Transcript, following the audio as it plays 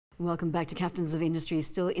Welcome back to Captains of Industry.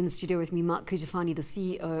 Still in studio with me, Mark Cutifani, the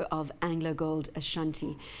CEO of AngloGold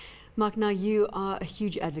Ashanti. Mark, now you are a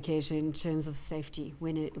huge advocate in terms of safety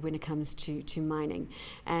when it comes to mining.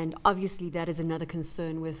 And obviously that is another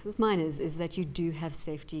concern with miners, is that you do have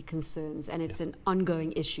safety concerns, and it's an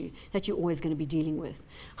ongoing issue that you're always going to be dealing with.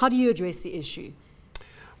 How do you address the issue?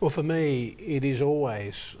 Well, for me, it is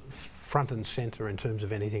always front and centre in terms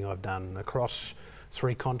of anything I've done. Across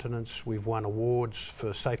 3 continents, we've won awards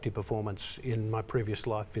for safety performance in my previous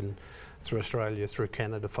life through Australia, through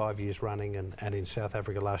Canada, 5 years running, and in South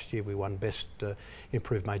Africa last year we won Best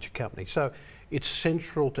Improved Major Company. So it's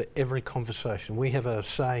central to every conversation. We have a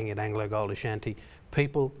saying at AngloGold Ashanti: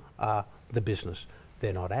 people are the business.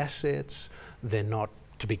 They're not assets, they're not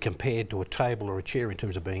to be compared to a table or a chair in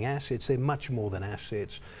terms of being assets. They're much more than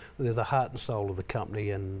assets. They're the heart and soul of the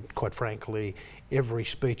company, and quite frankly, every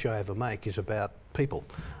speech I ever make is about people,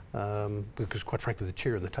 because quite frankly the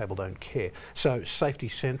chair and the table don't care. So safety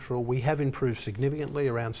central. We have improved significantly,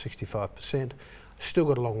 around 65%. Still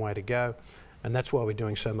got a long way to go, and that's why we're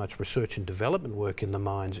doing so much research and development work in the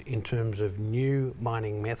mines in terms of new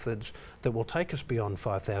mining methods that will take us beyond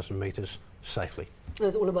 5,000 metres safely.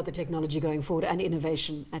 It's all about the technology going forward and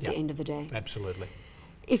innovation at the end of the day. Absolutely.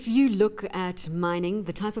 If you look at mining,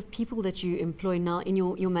 the type of people that you employ now in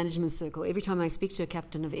your management circle, every time I speak to a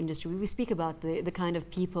captain of industry, we speak about the kind of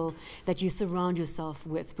people that you surround yourself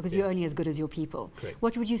with, because you're only as good as your people. Correct.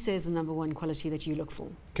 What would you say is the #1 quality that you look for?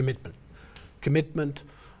 Commitment. Commitment,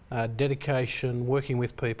 dedication, working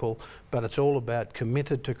with people, but it's all about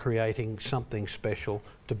committed to creating something special,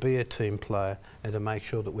 to be a team player, and to make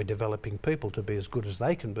sure that we're developing people to be as good as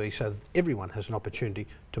they can be, so that everyone has an opportunity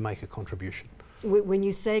to make a contribution. When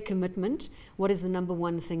you say commitment, what is the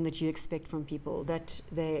 #1 thing that you expect from people? That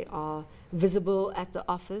they are visible at the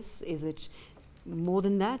office? Is it more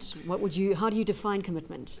than that? How do you define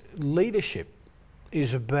commitment? Leadership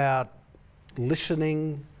is about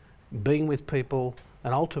listening, being with people,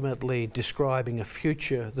 and ultimately describing a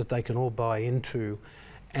future that they can all buy into.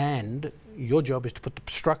 And your job is to put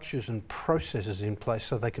the structures and processes in place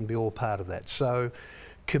so they can be all part of that. So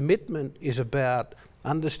commitment is about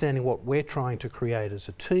understanding what we're trying to create as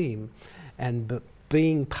a team, and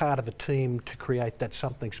being part of a team to create that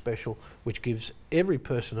something special which gives every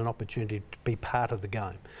person an opportunity to be part of the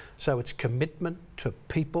game. So it's commitment to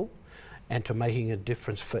people and to making a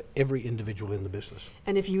difference for every individual in the business.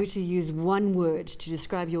 And if you were to use one word to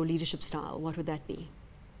describe your leadership style, what would that be?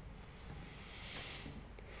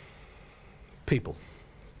 People.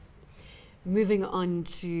 Moving on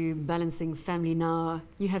to balancing family now,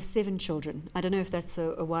 you have 7 children. I don't know if that's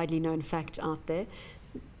a widely known fact out there.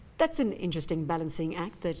 That's an interesting balancing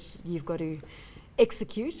act that you've got to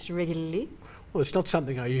execute regularly. Well, it's not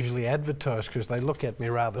something I usually advertise, because they look at me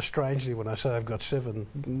rather strangely when I say I've got 7.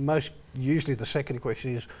 Usually the second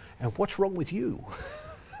question is, and what's wrong with you?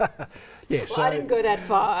 Well, so I didn't go that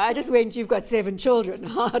far. I just went, you've got 7 children.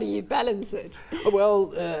 How do you balance it?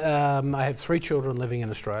 Well, I have 3 children living in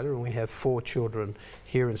Australia, and we have 4 children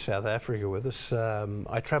here in South Africa with us.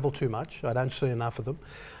 I travel too much. I don't see enough of them.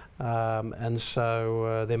 And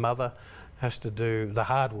so their mother has to do the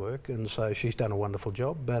hard work, and so she's done a wonderful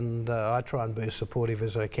job, and I try and be as supportive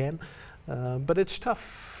as I can. But it's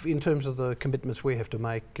tough in terms of the commitments we have to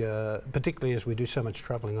make, particularly as we do so much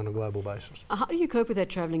travelling on a global basis. How do you cope with that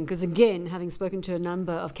travelling? Because again, having spoken to a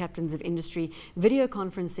number of captains of industry, video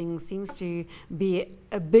conferencing seems to be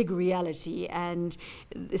a big reality, and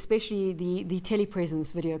especially the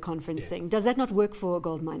telepresence video conferencing. Does that not work for a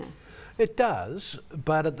gold miner? It does,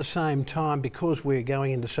 but at the same time, because we're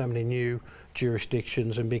going into so many new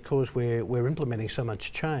jurisdictions and because we're implementing so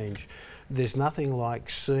much change, there's nothing like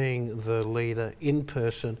seeing the leader in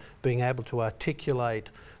person, being able to articulate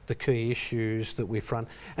the key issues that we front,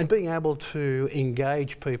 and being able to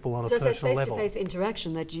engage people on a personal level. So it's face-to-face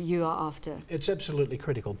interaction that you are after. It's absolutely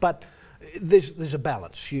critical, but there's a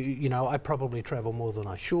balance. You know, I probably travel more than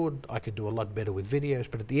I should. I could do a lot better with videos,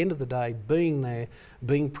 but at the end of the day, being there,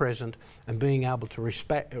 being present, and being able to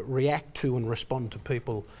react to and respond to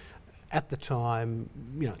people at the time,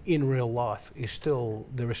 you know, in real life,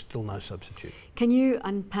 there is still no substitute. Can you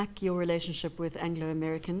unpack your relationship with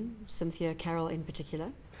Anglo-American, Cynthia Carroll in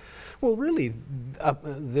particular? Well, really,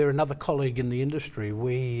 they're another colleague in the industry.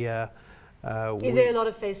 Is there a lot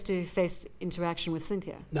of face-to-face interaction with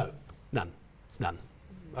Cynthia? No, none.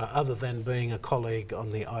 other than being a colleague on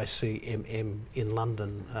the ICMM in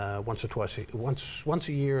London once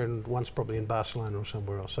a year, and once probably in Barcelona or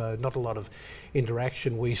somewhere else. So not a lot of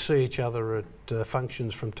interaction. We see each other at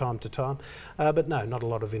functions from time to time, but no, not a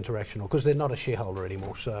lot of interaction, because they're not a shareholder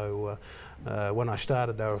anymore. So when I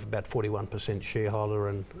started, they were about 41% shareholder,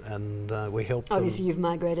 and we helped them. Obviously, you've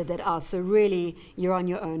migrated that out, so really you're on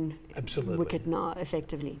your own Absolutely. wicket now,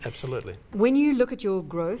 effectively. Absolutely. When you look at your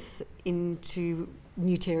growth into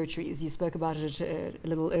new territories, you spoke about it a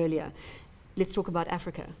little earlier. Let's talk about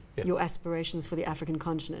Africa, your aspirations for the African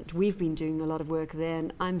continent. We've been doing a lot of work there,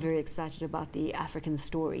 and I'm very excited about the African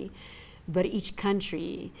story. But each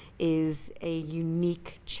country is a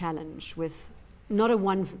unique challenge with not a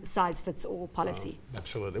one-size-fits-all policy. Oh,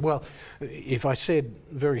 absolutely. Well, if I said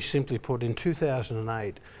very simply put, in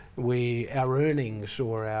 2008, our earnings,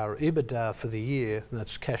 or our EBITDA for the year,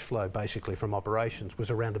 that's cash flow basically from operations,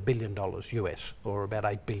 was around $1 billion US, or about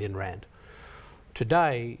 8 billion rand.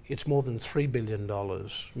 Today, it's more than $3 billion,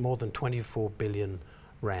 more than 24 billion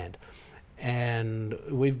rand. And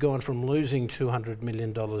we've gone from losing $200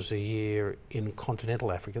 million a year in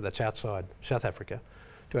continental Africa, that's outside South Africa,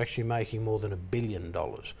 to actually making more than $1 billion.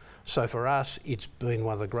 So for us, it's been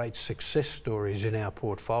one of the great success stories in our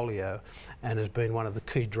portfolio, and has been one of the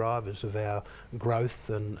key drivers of our growth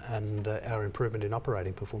and our improvement in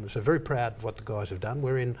operating performance. So very proud of what the guys have done.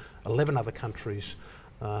 We're in 11 other countries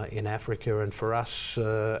in Africa, and for us,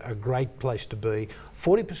 a great place to be.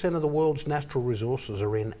 40% of the world's natural resources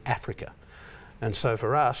are in Africa. And so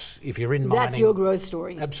for us, if you're in mining... That's your growth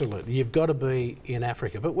story. Absolutely. You've got to be in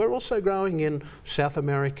Africa. But we're also growing in South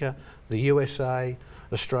America, the USA,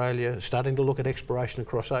 Australia, starting to look at exploration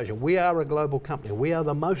across Asia. We are a global company. We are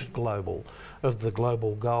the most global of the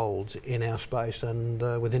global golds in our space, and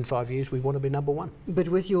within 5 years we want to be number one. But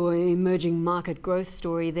with your emerging market growth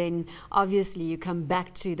story, then obviously you come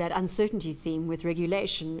back to that uncertainty theme with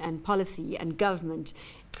regulation and policy and government.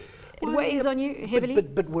 It weighs on you heavily?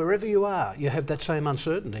 But wherever you are, you have that same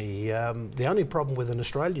uncertainty. The only problem with an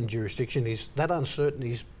Australian jurisdiction is that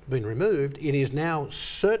uncertainty's been removed. It is now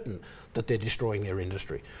certain that they're destroying their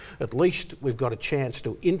industry. At least we've got a chance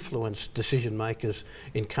to influence decision makers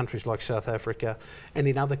in countries like South Africa and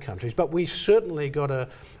in other countries. But we certainly got a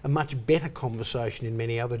much better conversation in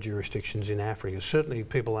many other jurisdictions in Africa. Certainly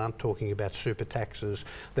people aren't talking about super taxes.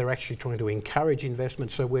 They're actually trying to encourage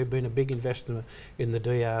investment. So we've been a big investor in the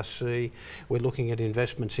DRC. We're looking at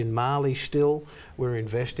investments in Mali still. We're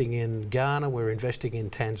investing in Ghana. We're investing in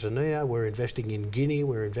Tanzania. We're investing in Guinea.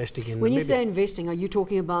 We're investing in When Namibia. you say investing, are you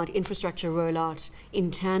talking about infrastructure rollout in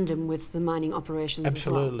tandem with the mining operations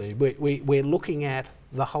Absolutely. as well? We're looking at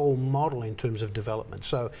the whole model in terms of development.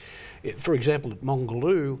 So, for example, at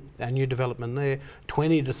Mongaloo, our new development there,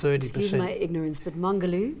 20 to 30%. Excuse my ignorance, but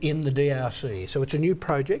Mongaloo? In the DRC. So it's a new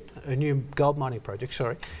project, a new gold mining project,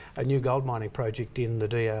 a new gold mining project in the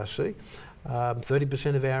DRC.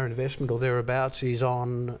 30% of our investment or thereabouts is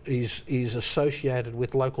associated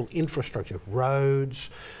with local infrastructure, roads,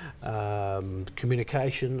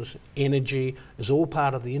 communications, energy, is all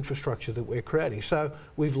part of the infrastructure that we're creating. So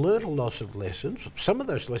we've learned a lot of lessons. Some of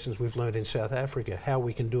those lessons we've learned in South Africa, how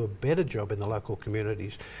we can do a better job in the local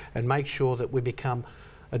communities and make sure that we become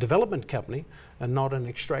a development company and not an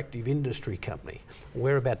extractive industry company.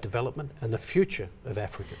 We're about development and the future of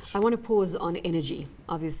Africans. I want to pause on energy,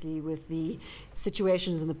 obviously, with the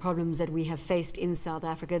situations and the problems that we have faced in South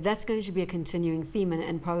Africa. That's going to be a continuing theme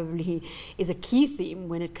and probably is a key theme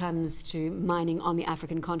when it comes to mining on the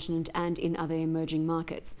African continent and in other emerging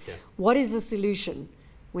markets. Yeah. What is the solution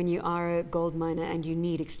when you are a gold miner and you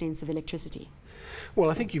need extensive electricity? Well,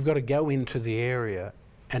 I think you've got to go into the area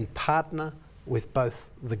and partner with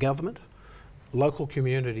both the government, local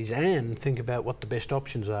communities, and think about what the best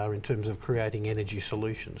options are in terms of creating energy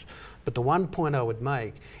solutions. But the one point I would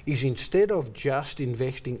make is, instead of just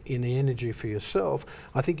investing in energy for yourself,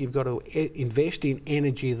 I think you've got to invest in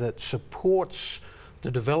energy that supports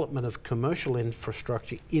the development of commercial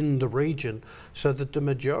infrastructure in the region, so that the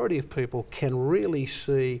majority of people can really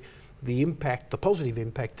see the impact, the positive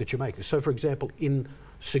impact that you're making. So for example, in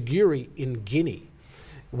Seguri in Guinea,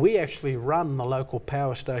 we actually run the local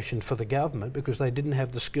power station for the government because they didn't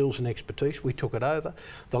have the skills and expertise. We took it over.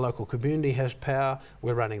 The local community has power.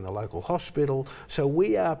 We're running the local hospital. So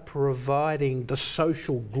we are providing the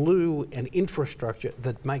social glue and infrastructure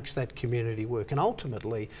that makes that community work. And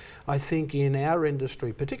ultimately, I think in our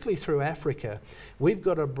industry, particularly through Africa, we've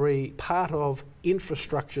got to be part of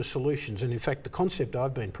infrastructure solutions. And in fact, the concept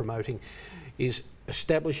I've been promoting is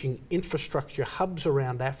establishing infrastructure hubs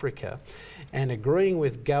around Africa and agreeing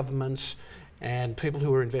with governments and people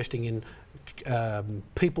who are investing in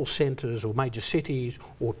people centres or major cities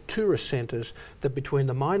or tourist centres, that between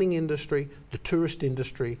the mining industry, the tourist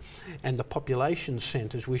industry and the population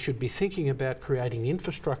centres, we should be thinking about creating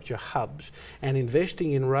infrastructure hubs and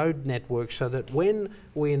investing in road networks so that when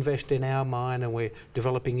we invest in our mine and we're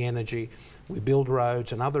developing energy, we build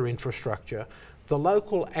roads and other infrastructure, the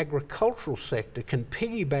local agricultural sector can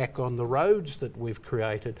piggyback on the roads that we've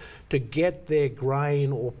created to get their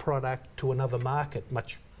grain or product to another market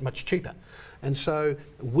much cheaper. And so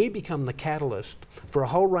we become the catalyst for a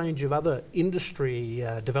whole range of other industry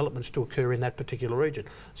developments to occur in that particular region.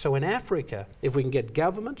 So in Africa, if we can get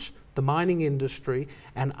governments, the mining industry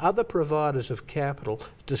and other providers of capital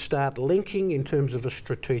to start linking in terms of a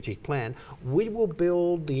strategic plan, we will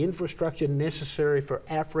build the infrastructure necessary for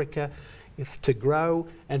Africa to grow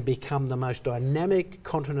and become the most dynamic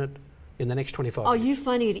continent in the next 25 years. Are you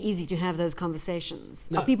finding it easy to have those conversations?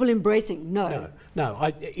 No. Are people embracing? No.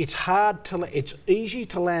 It's hard to, it's easy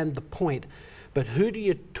to land the point, but who do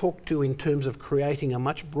you talk to in terms of creating a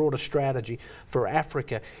much broader strategy for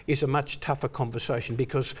Africa is a much tougher conversation,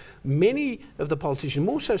 because many of the politicians,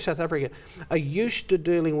 more so South Africa, are used to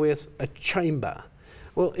dealing with a chamber.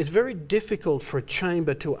 Well, it's very difficult for a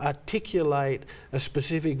chamber to articulate a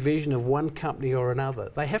specific vision of one company or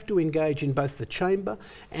another. They have to engage in both the chamber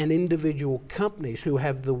and individual companies who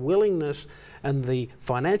have the willingness and the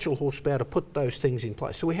financial horsepower to put those things in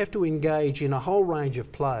place. So we have to engage in a whole range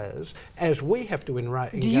of players, as we have to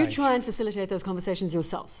engage. Do you try and facilitate those conversations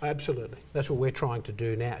yourself? Absolutely. That's what we're trying to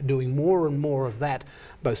do now, doing more and more of that,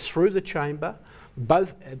 both through the chamber,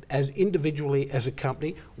 both as individually as a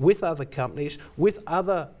company, with other companies, with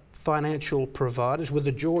other financial providers, with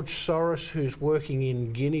the George Soros who's working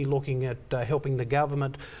in Guinea looking at helping the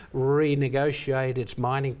government renegotiate its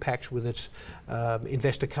mining pacts with its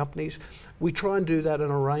investor companies. We try and do that on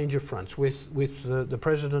a range of fronts, with the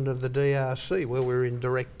president of the DRC, where we're in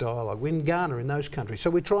direct dialogue, in Ghana, in those countries.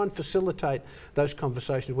 So we try and facilitate those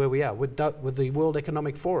conversations where we are, with the World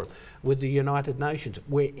Economic Forum, with the United Nations.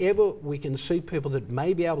 Wherever we can see people that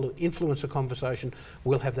may be able to influence a conversation,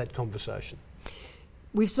 we'll have that conversation.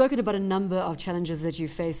 We've spoken about a number of challenges that you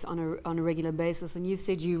face on a regular basis, and you've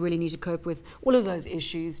said you really need to cope with all of those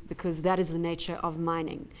issues because that is the nature of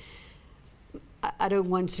mining. I don't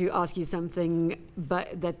want to ask you something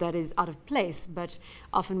that is out of place, but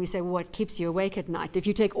often we say, well, what keeps you awake at night? If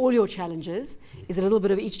you take all your challenges, is it a little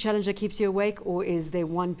bit of each challenge that keeps you awake, or is there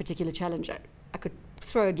one particular challenge? I could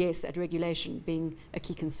throw a guess at regulation being a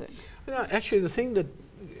key concern. No, actually, the thing that,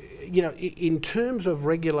 you know, in terms of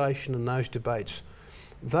regulation and those debates,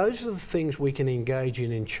 those are the things we can engage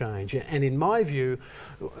in change. And in my view,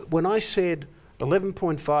 when I said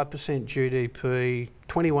 11.5% GDP,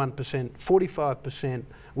 21%, 45%,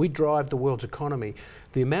 we drive the world's economy,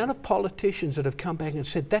 the amount of politicians that have come back and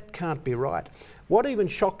said that can't be right. What even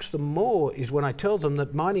shocks them more is when I tell them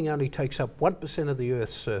that mining only takes up 1% of the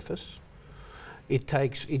Earth's surface,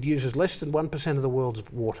 it uses less than 1% of the world's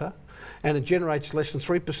water, and it generates less than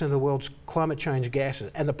 3% of the world's climate change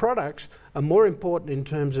gases. And the products are more important in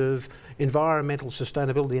terms of environmental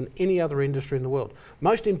sustainability than any other industry in the world.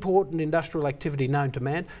 Most important industrial activity known to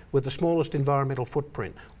man with the smallest environmental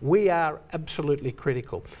footprint. We are absolutely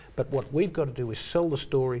critical. But what we've got to do is sell the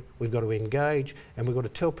story, we've got to engage, and we've got to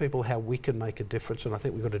tell people how we can make a difference, and I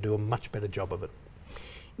think we've got to do a much better job of it.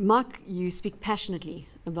 Mark, you speak passionately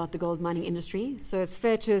about the gold mining industry, so it's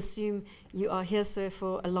fair to assume you are here, sir,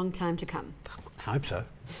 for a long time to come. I hope so.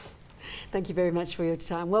 Thank you very much for your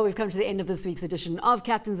time. Well, we've come to the end of this week's edition of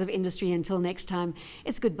Captains of Industry. Until next time,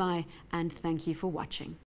 it's goodbye and thank you for watching.